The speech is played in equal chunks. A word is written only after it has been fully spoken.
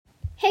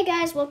Hey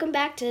guys, welcome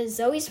back to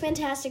Zoe's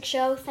Fantastic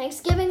Show,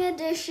 Thanksgiving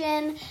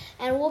edition,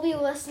 and we'll be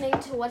listening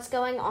to what's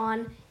going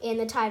on in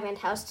the Tyvand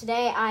house.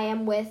 Today I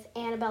am with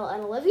Annabelle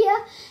and Olivia,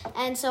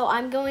 and so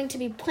I'm going to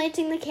be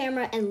planting the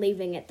camera and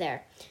leaving it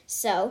there.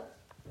 So,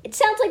 it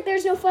sounds like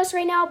there's no fuss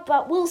right now,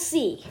 but we'll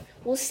see.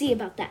 We'll see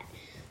about that.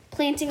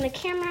 Planting the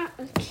camera,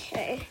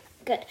 okay,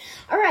 good.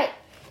 All right.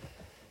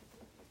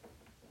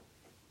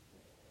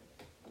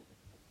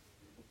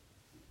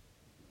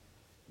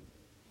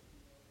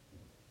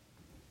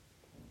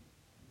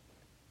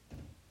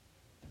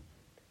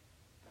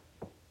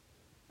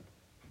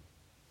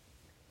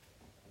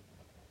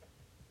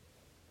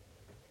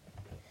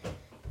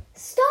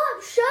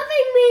 Stop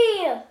shoving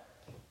me!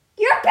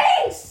 You're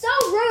being so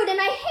rude,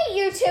 and I hate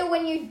you two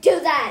when you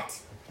do that.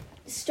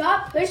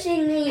 Stop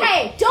pushing me.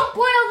 Hey, don't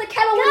boil the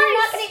kettle when you're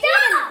not going to eat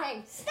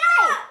anything.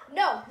 Stop!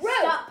 No, rude.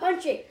 Stop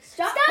punching.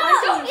 Stop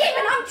Don't punching.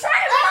 even. I'm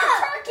trying to make a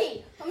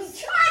turkey. I'm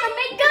trying to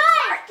make a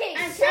turkey.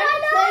 I'm trying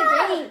to play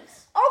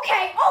games.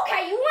 Okay.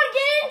 You want to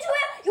get into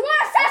it? You want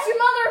to sass your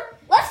mother?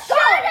 Let's go.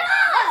 Shut up.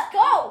 Let's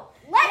go.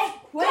 Let's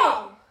Quit.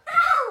 go.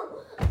 Ow.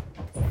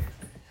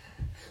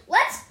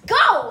 Let's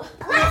go.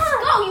 Let's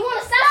go. You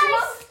want to sass your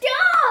mother?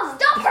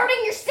 Stop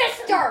hurting your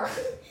sister.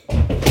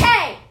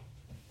 Hey,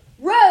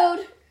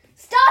 rude.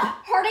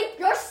 Stop hurting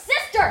your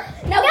sister.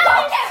 Now go get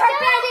her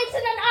band-aids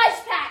and an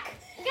ice pack.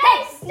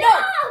 Hey, no,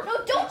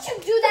 don't you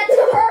do that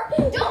to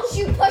her. Don't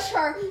you push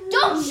her.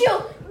 Don't you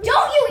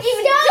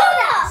even do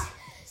that.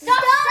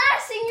 Stop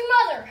sassing your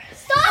mother.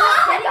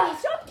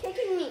 Stop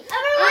kicking me. Stop.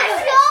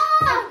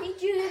 I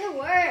beat you to the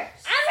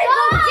worst. I'm going to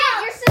go get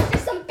your sister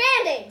some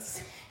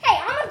band-aids. Hey,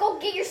 I'm going to go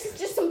get your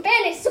sister some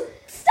band-aids, so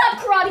stop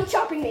karate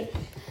chopping me.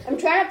 I'm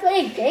trying to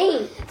play a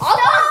game. I'll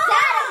call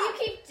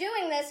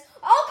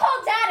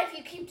Dad if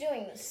you keep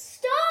doing this.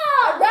 Stop.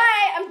 All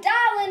right, I'm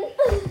dialing.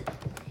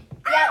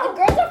 Yeah, the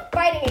girls are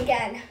fighting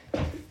again.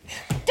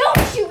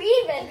 Don't you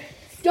even.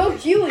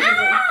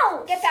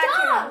 Ow! Get back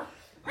here now.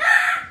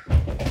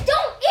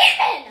 Don't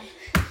even.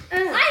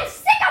 I'm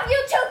sick of you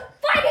two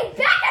fighting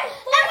back and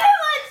forth.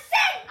 Everyone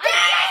sit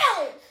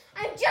down.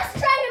 I'm just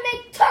trying to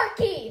make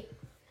turkey.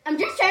 I'm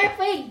just trying to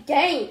play a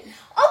game.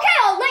 Okay,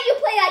 I'll let you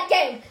play that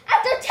game.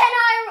 After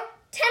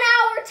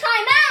 10-hour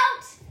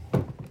timeout.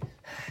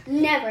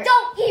 Never.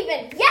 Don't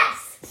even.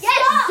 Yes.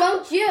 Stop.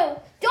 Don't you?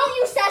 Don't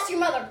you sass your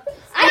mother.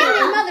 I am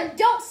your mother.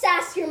 Don't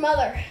sass your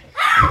mother.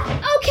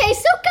 Okay,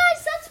 so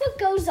guys, that's what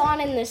goes on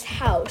in this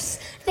house.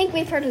 I think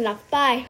we've heard enough. Bye.